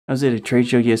I was at a trade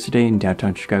show yesterday in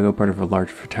downtown Chicago, part of a large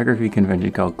photography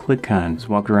convention called ClickCon. I was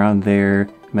walking around there,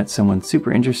 met someone super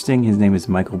interesting. His name is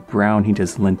Michael Brown. He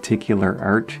does lenticular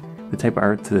art. The type of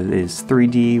art that is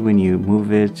 3D when you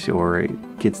move it, or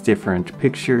it gets different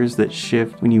pictures that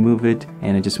shift when you move it.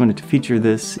 And I just wanted to feature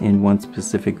this in one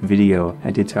specific video.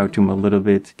 I did talk to him a little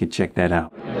bit. You can check that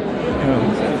out.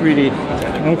 3D.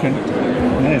 Okay.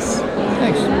 Nice.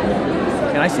 Thanks.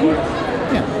 Can I see it?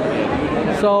 Yeah.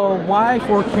 So why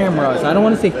 4 cameras? I don't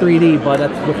want to say 3D, but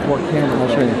that's with 4 cameras. I'll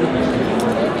show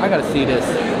you. I gotta see this.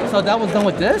 So that was done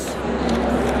with this?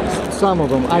 Some of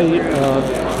them.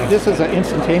 This is an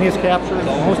instantaneous capture.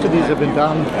 Most of these have been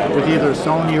done with either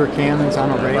Sony or Canons on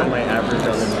a rail.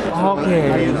 Okay.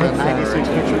 I use a 96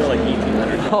 pictures.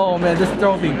 Oh man, this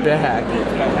throws me back.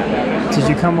 Did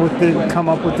you come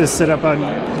up with this setup on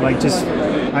just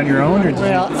on your own, or did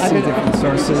you see different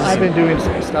sources? I've been doing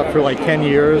stuff for like 10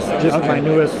 years. Just my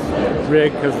newest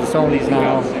rig, because the Sony's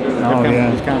now. Oh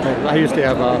yeah. I used to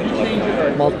have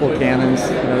multiple Canons.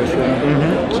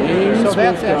 So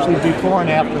that's actually before and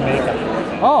after makeup.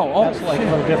 Oh, that's like a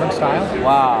little different style.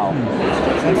 Wow.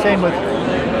 And same with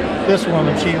this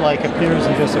woman. She like appears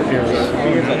and disappears. That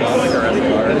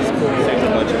is cool.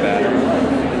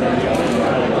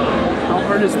 How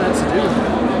hard is that to do?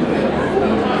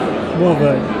 Well,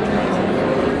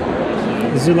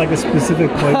 is there like a specific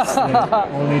place that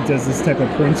only does this type of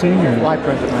printing? Or? Well, I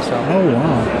print it myself. Oh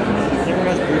wow.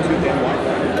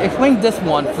 Explain this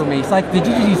one for me. It's like, did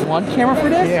you just use one camera for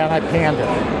this? Yeah, and I panned it.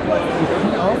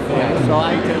 Okay. Yeah, so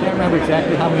I can't remember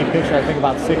exactly how many pictures. I think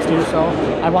about 60 or so.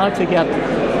 I wanted to get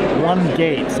one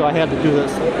gait, so I had to do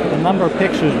this. The number of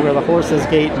pictures where the horse's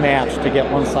gait matched to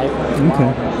get one cycle.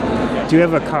 Okay. Do you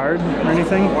have a card or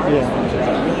anything? Yeah.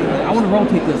 I want to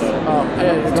rotate this.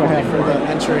 It's only for the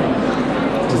entry.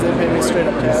 Does they pay me straight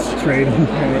up cash? Straight.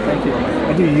 Thank you.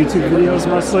 I do YouTube videos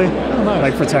mostly,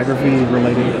 like photography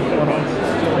related.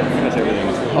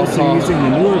 Also using the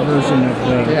newer version of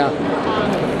the... Yeah.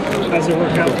 How's it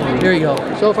work out for you? There you go.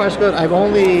 So far, so good. I've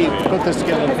only put this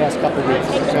together the past couple of weeks.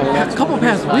 So A couple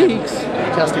past weeks?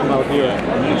 Testing mode here.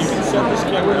 You can set this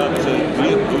camera up to be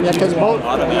Yeah, because both...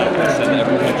 send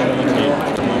every picture you take.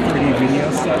 Pretty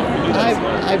video stuff?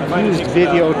 I've used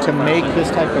video to make this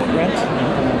type of print.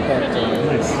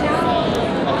 Nice.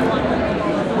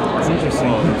 It's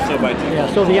interesting.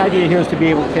 So the idea here is to be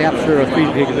able to capture a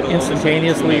 3D picture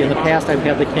instantaneously. In the past, I've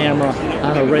had the camera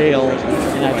on a rail,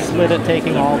 and I've slid it,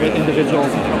 taking all the individual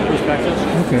perspectives.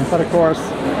 Okay. But of course,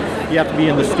 you have to be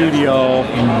in the studio,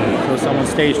 so someone's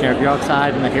stationary. If you're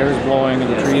outside and the hair is blowing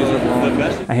and the trees are blowing.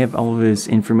 I have all of his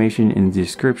information in the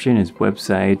description, his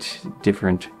website,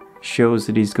 different shows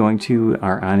that he's going to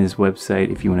are on his website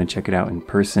if you want to check it out in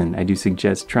person. I do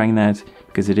suggest trying that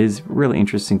because it is really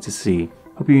interesting to see.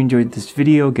 Hope you enjoyed this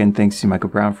video. Again, thanks to Michael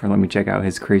Brown for letting me check out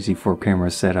his crazy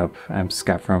 4-camera setup. I'm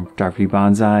Scott from Photography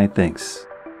Bonsai. Thanks.